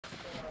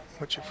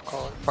what you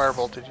call it,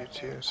 firebolted you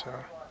too. So.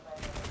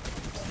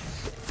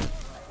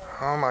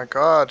 Oh my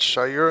God,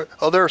 Shayur!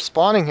 Oh, they're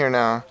spawning here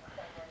now.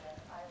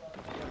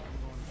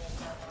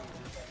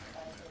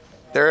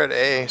 They're at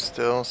A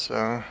still,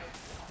 so.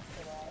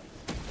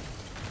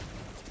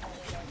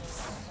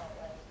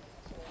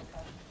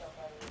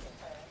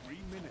 3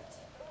 minutes.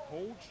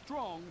 Hold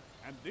strong,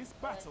 and this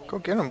battle. Go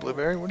get him,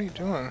 Blueberry. What are you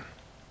doing?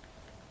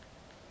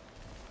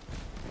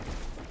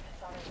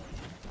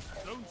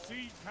 Zone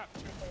C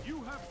captured.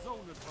 You have zone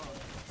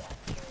advantage.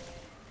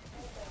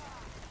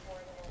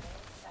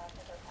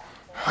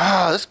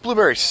 Ah, this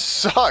Blueberry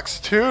sucks,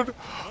 dude.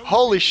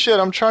 Holy shit,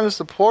 I'm trying to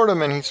support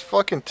him and he's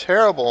fucking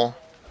terrible.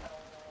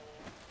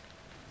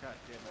 God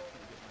damn, I can't get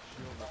my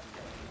shield up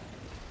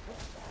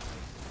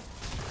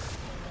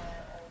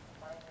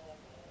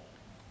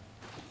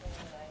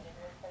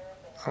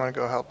I'm gonna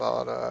go help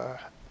out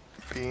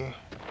B.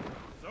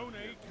 Zone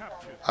A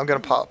captured. I'm gonna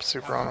pop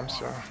super on him,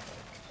 so.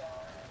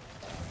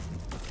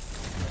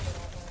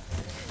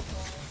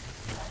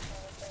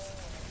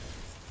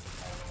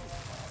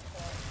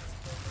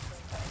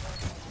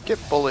 Get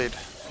bullied.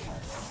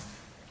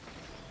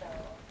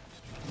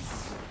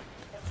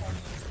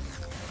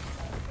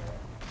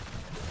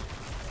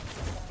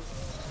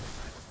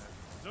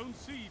 Zone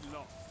C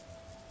lost.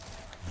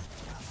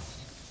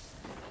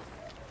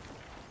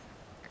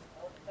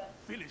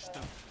 Finish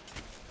them.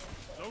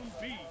 Zone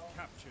B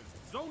captured.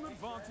 Zone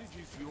advantage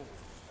is yours.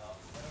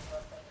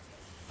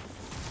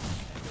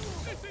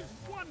 This is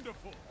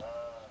wonderful.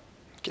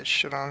 Get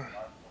shit on.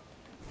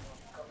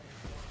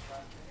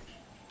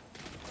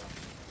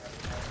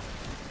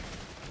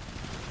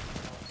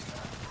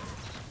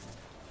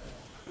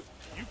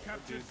 You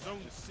captured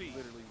Zone C.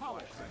 literally Power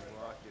watching play.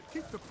 rocket.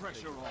 Keep the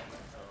pressure on.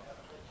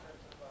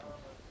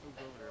 Move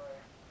over there.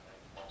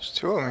 There's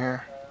two of them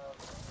here.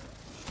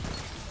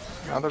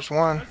 Now there's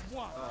one. There's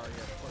one. Oh yeah,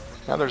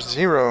 fuck. Now there's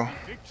zero.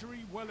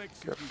 Victory well Get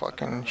executed.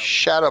 fucking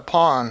shat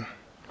upon.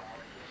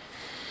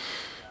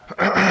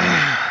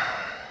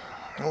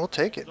 We'll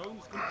take it.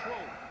 Zones controlled.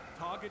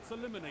 Targets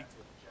eliminated.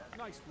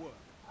 Nice work.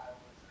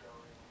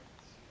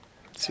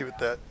 Let's see what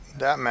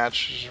that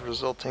match is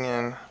resulting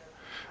in.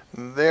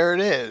 There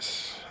it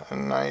is. A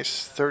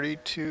nice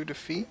 32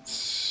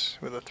 defeats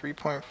with a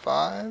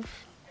 3.5.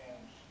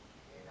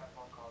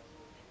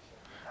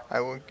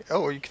 I will.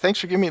 Oh, thanks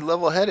for giving me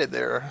level-headed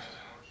there.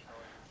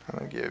 I'm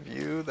gonna give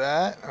you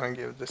that. I'm gonna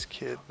give this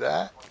kid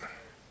that.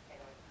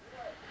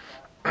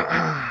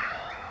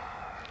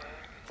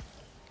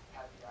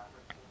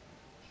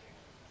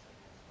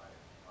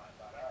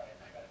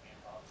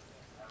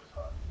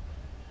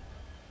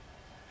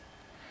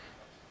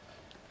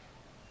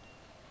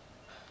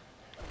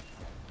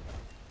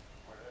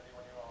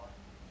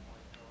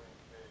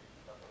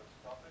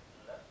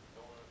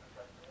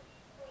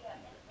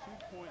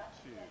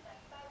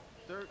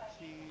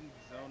 13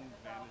 zone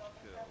advantage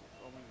kills.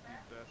 Only to be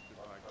bested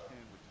by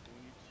Ken with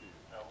 22.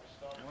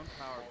 1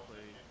 power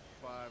play,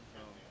 5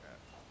 zone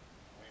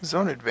catch.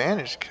 Zone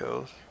advantage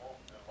kills.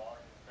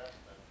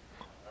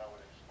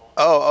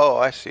 Oh,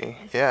 I see.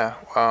 Yeah.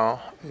 Wow.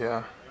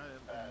 Yeah.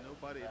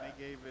 Nobody, and they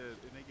gave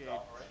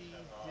T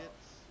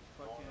hits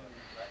fucking.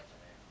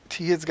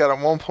 T hits got a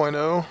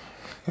 1.0.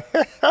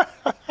 They start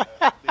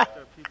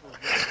people's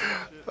shit.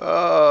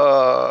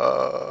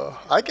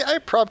 I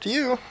propped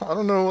you. I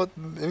don't know what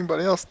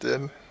anybody else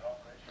did.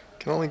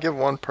 Can only give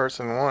one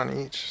person one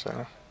each, so.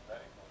 I'm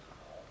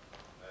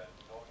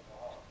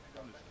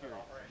just curious.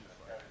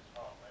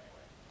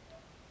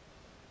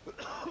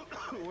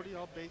 What are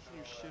y'all basing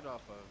your shit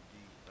off of, B?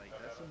 Like,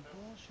 that's some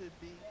bullshit,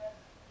 B.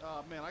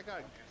 Man, I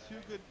got 2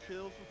 good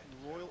kills with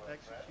Royal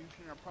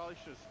Executioner. I probably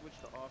should have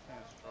switched to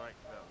offhand strike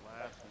for that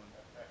last one.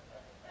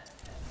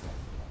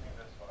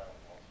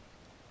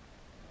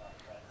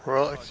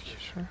 Royal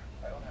Executioner?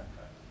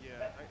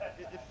 Yeah,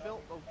 it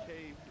felt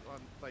okay on,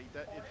 like,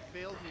 that. It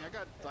failed me. I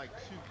got, like,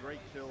 2 great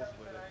kills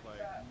with it,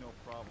 like, no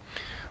problem.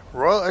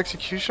 Royal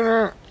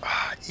Executioner?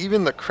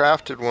 Even the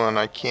crafted one,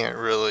 I can't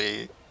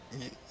really.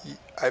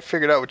 I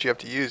figured out what you have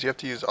to use. You have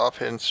to use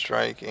offhand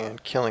strike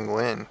and killing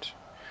wind.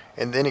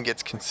 And then it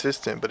gets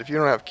consistent. But if you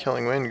don't have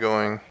killing wind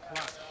going.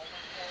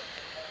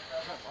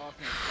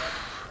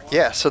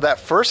 Yeah, so that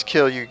first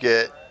kill you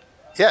get.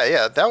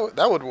 Yeah,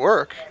 that would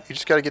work. You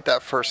just got to get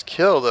that first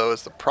kill, though,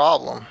 is the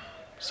problem.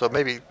 So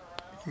maybe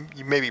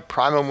you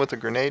prime them with a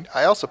grenade.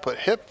 I also put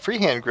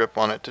freehand grip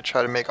on it to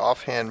try to make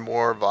offhand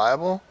more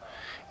viable.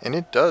 And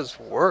it does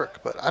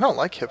work, but I don't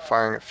like hip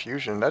firing at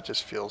fusion. That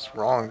just feels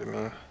wrong to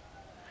me.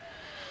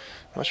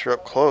 Unless you're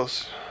up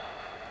close.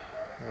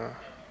 Yeah.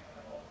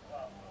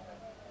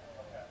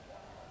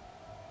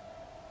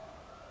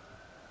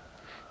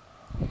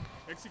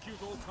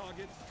 Execute all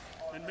targets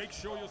and make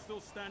sure you're still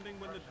standing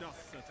when the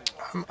dust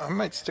settles. I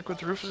might stick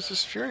with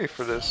Rufus's Fury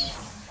for this.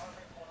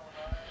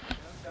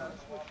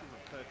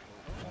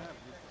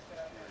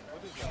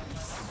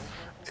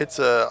 It's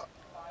a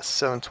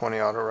 720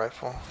 auto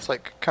rifle. It's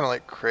like kind of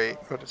like Crate,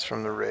 but it's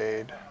from the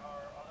raid.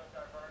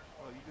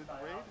 Oh, you did the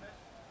raid?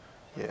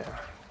 Yeah.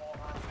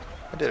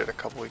 I did it a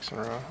couple weeks in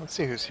a row. Let's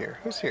see who's here.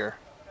 Who's here?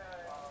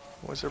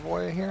 Was there a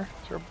boy here?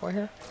 Is there a boy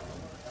here?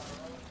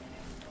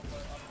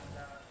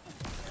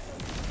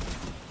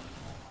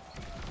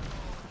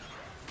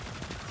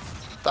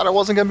 Thought I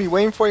wasn't gonna be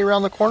waiting for you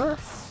around the corner?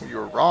 You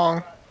were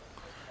wrong.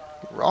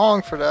 You're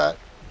wrong for that.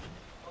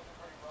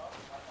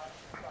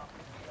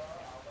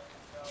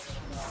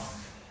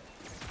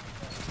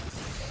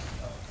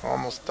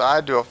 Almost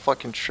died to a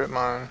fucking trip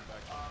mine.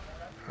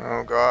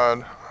 Oh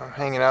god. I'm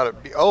hanging out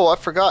at B. Oh, I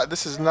forgot.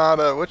 This is not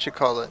what you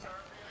call it.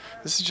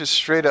 This is just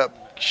straight up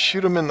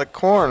shoot him in the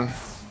corn.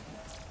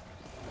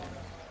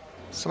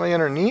 Somebody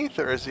underneath,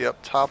 or is he up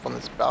top on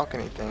this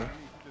balcony thing?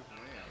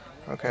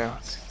 Okay,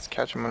 let's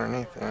catch him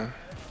underneath then.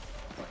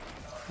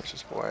 Where's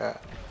this boy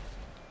at?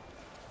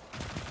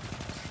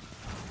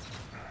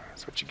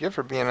 That's what you get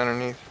for being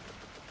underneath.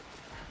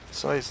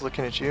 Somebody's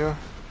looking at you.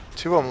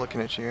 Two of them looking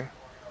at you.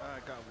 I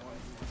got one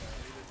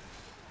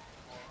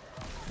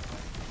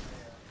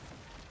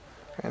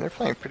who And they're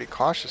playing pretty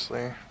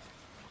cautiously.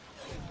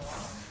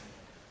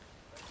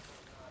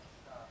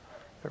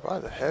 They're by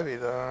the heavy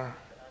though.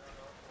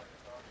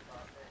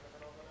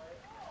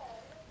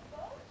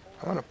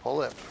 I'm gonna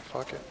pull it.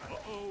 Fuck it.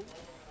 Uh-oh.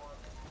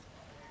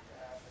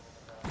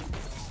 2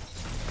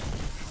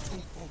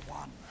 for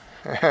 1.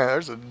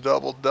 There's a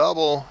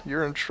double.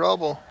 You're in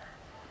trouble.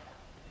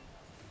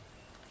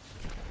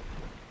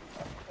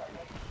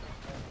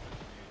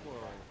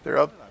 They're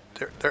up.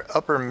 They're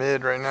upper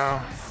mid right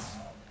now.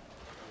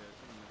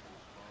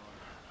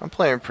 I'm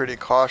playing pretty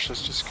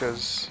cautious just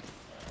because.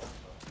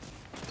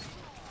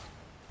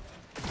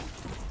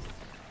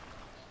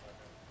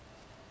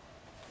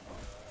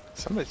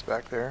 Somebody's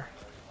back there.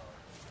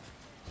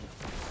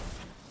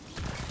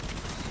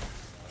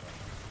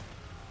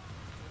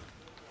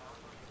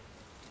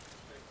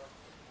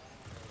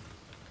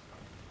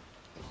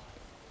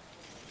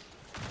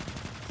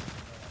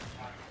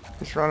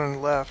 He's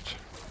running left.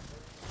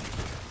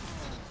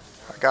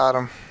 I got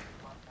him.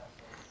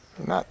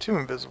 Not too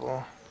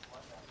invisible.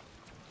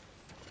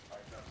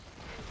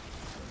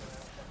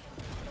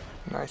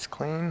 Nice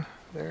clean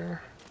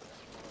there.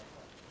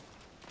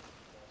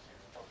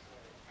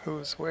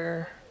 Who's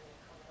where?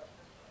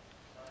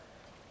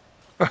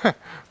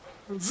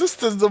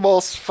 This is the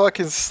most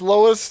fucking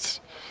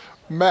slowest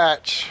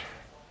match.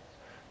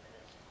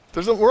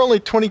 We're only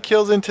 20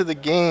 kills into the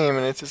game,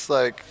 and it's just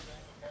like,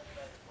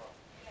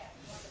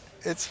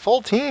 it's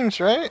full teams,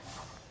 right?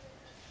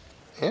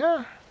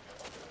 Yeah.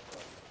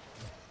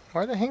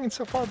 Why are they hanging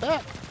so far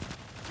back?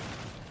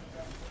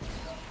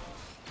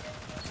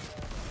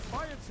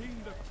 By a team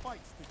that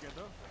fights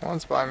together.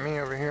 One's by me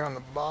over here on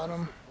the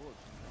bottom.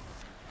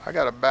 I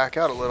gotta back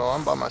out a little.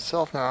 I'm by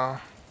myself now.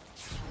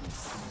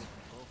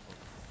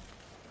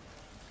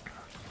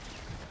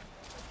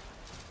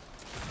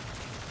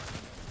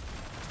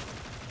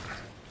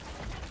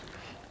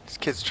 This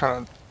kid's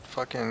trying to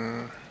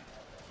fucking...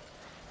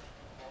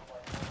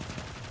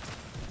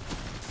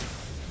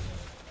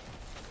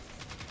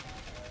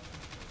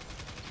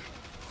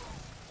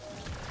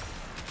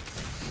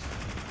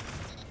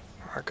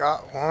 I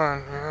got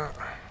one, yeah.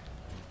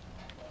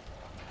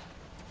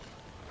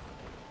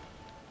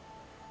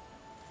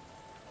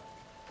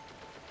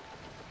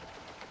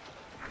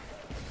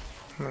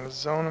 I'm gonna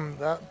zone him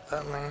that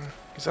lane.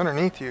 He's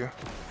underneath you.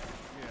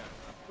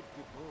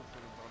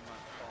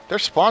 They're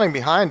spawning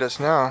behind us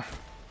now.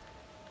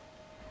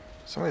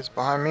 Somebody's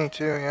behind me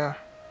too, yeah.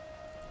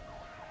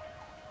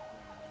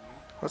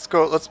 Let's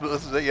go. Let's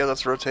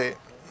rotate.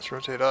 Let's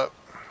rotate up.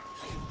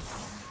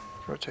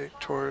 Rotate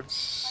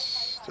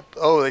towards.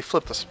 Oh, they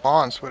flipped the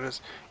spawn, so it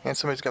is. And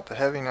somebody's got the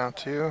heavy now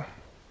too.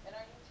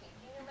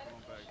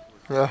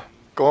 Yeah.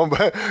 Go on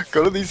back.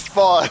 Go to these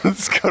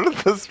spawns. Go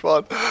to the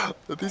spawn.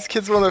 If these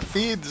kids want to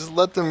feed, just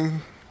let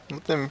them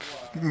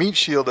meat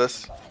shield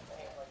us. Look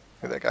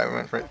at that guy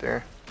went right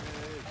there.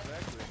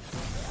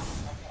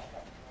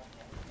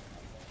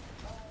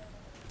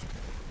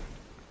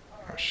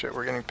 Oh shit,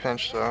 we're getting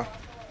pinched though.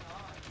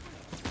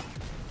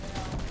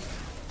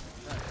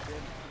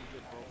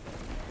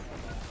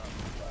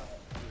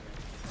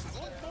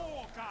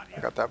 I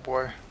got that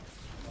boy.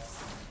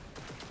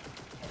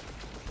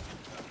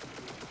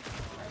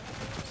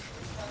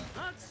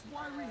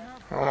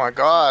 Oh my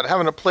god,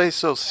 having to play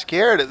so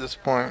scared at this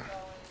point.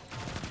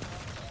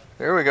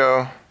 There we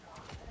go.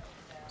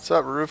 What's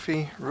up,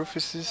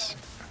 Rufuses?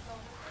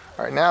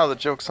 Alright, now the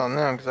joke's on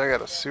them because I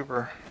got a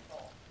super.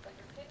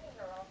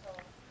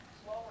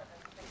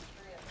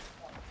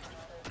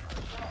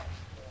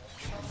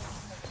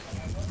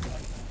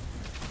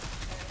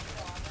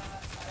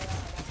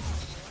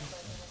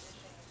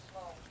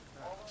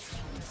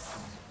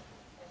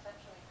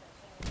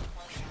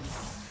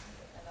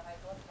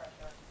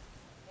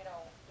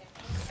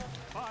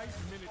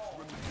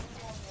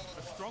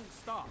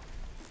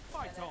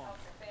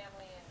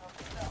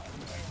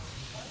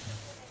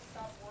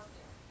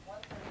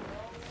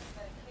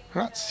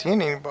 I'm not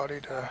seeing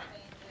anybody to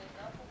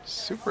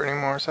super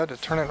anymore, so I had to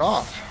turn it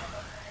off.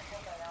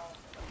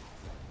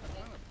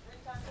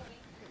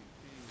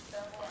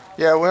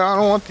 Yeah, well, I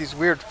don't want these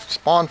weird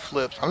spawn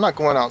flips. I'm not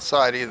going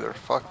outside either.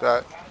 Fuck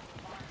that.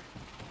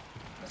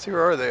 Let's see,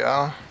 where are they,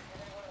 Al?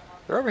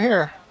 They're over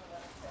here.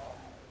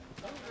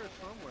 They're over there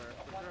somewhere,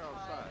 but they're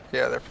outside.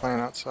 Yeah, they're playing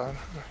outside.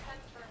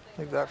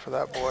 Leave that for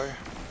that boy.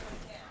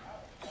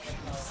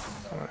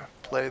 I'm gonna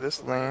play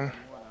this lane.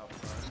 One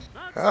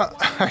outside.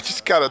 Ah, I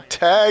just got a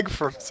tag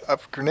for a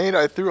grenade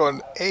I threw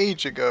an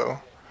age ago.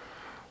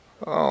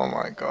 Oh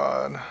my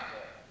god. Sounds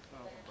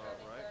about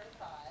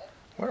right.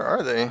 Where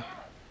are they?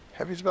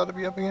 Heavy's about to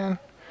be up again?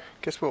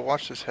 Guess we'll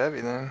watch this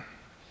heavy then.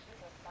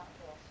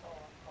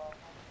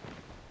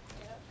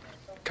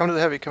 Come to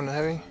the heavy, come to the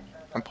heavy.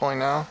 I'm pulling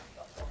now.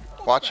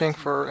 Watching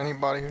for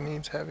anybody who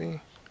needs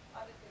heavy.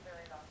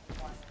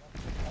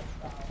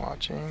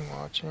 Watching,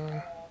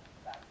 watching.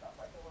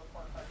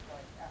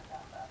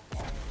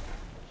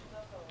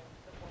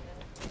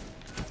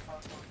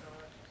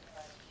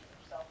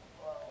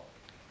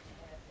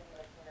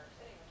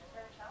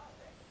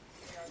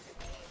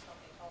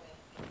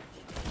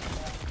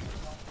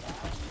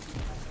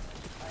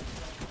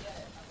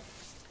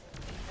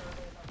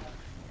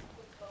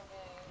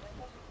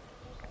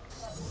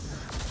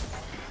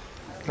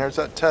 There's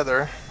that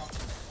tether.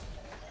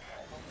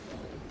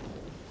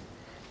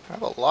 I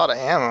have a lot of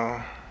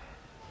ammo.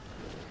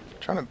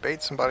 Trying to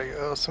bait somebody.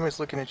 Oh, somebody's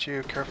looking at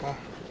you. Careful.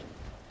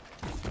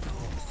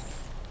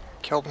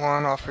 Killed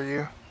one off of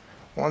you.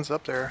 One's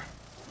up there.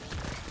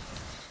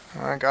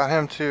 I got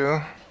him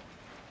too.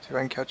 See if I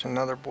can catch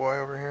another boy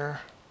over here.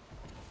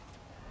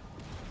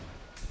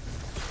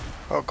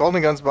 Oh,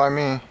 golden gun's by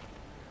me.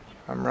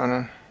 I'm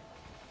running.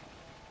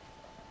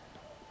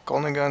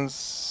 Golden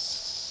gun's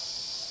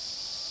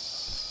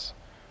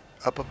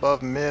up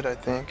above mid, I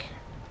think.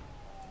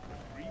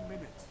 3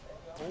 minutes.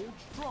 Hold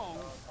strong,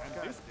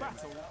 and this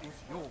battle is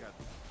yours.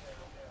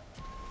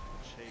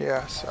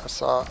 Yes, I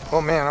saw.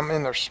 Oh man, I'm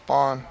in their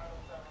spawn.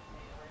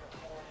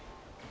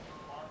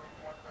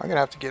 I'm gonna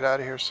have to get out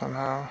of here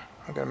somehow.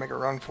 I'm gonna make a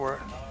run for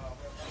it.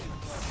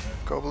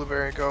 Go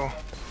Blueberry, go.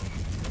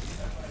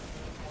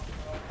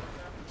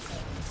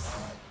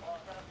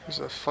 There's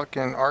a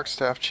fucking arc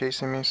staff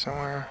chasing me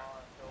somewhere.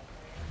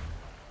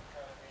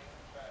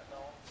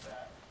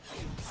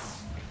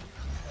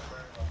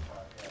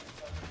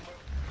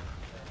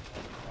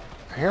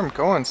 I hear him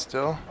going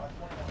still.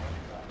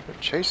 They're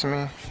chasing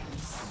me.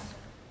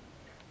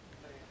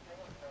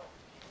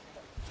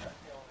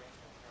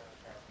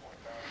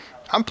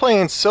 I'm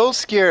playing so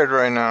scared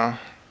right now.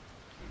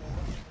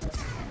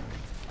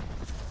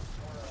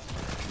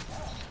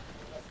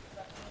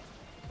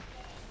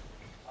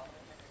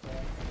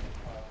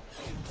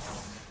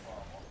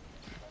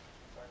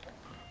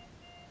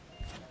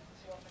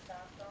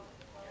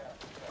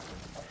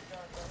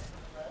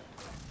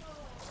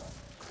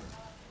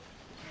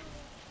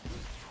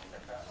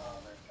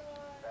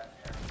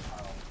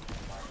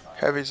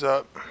 Heavy's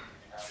up.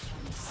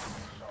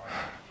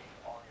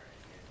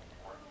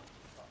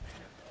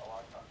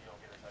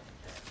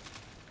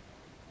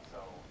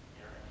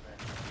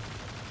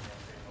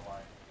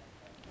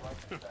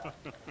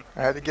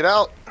 I had to get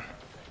out.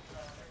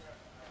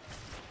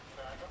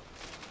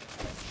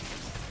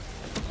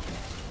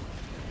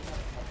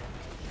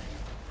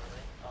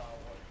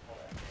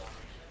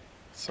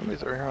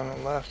 Somebody's over here on the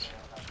left.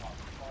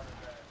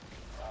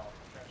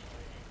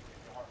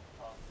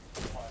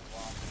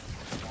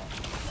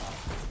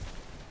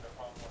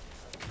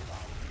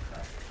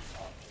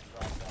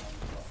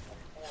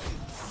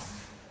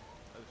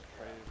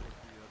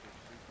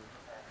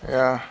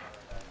 Yeah,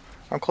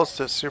 I'm close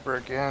to super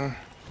again.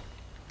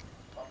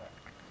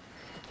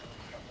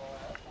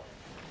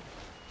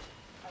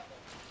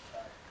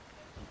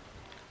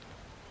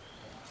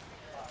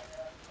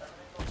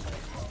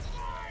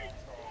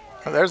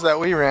 Oh, there's that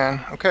we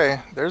ran.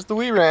 Okay, there's the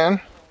we ran.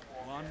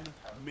 1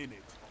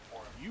 minute.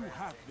 You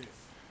have this.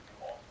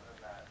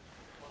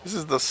 This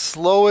is the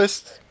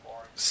slowest,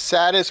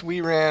 saddest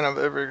we ran I've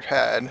ever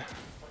had.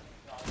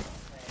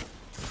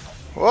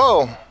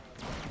 Whoa!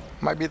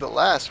 Might be the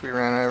last we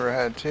ran I ever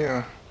had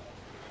too.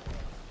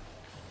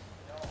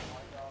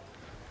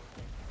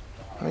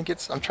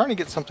 I'm trying to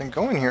get something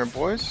going here,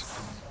 boys.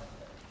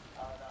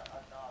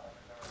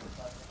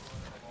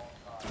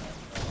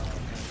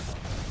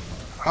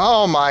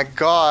 Oh my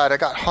god, I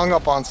got hung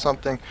up on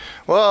something.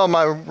 Well,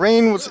 my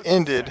reign was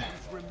ended.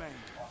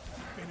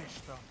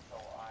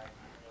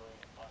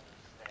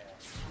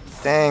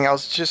 Dang, I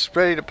was just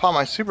ready to pop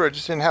my super, I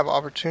just didn't have an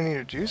opportunity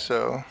to do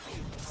so.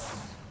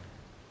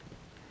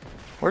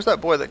 Where's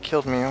that boy that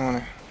killed me? I want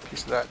a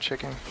piece of that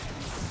chicken.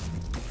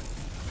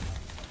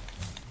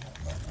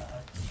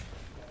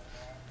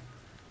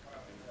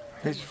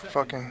 He's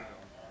fucking...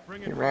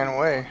 He ran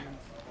away.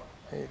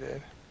 He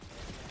did.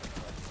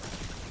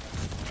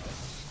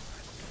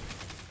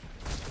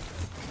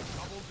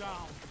 Double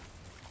down.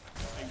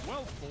 A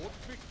well-fought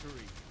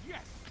victory.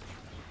 Yes.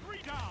 3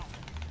 down.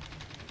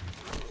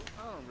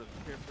 I don't really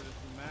care for this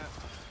map.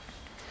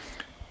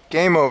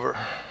 Game over.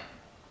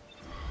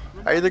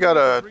 I either got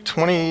a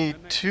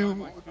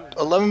 22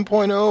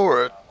 11.0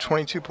 or a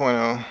 22.0.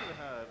 I had a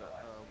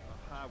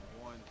high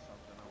 1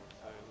 something,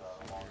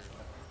 I would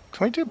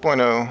say.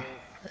 22.0.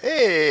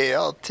 Hey,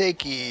 I'll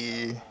take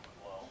it.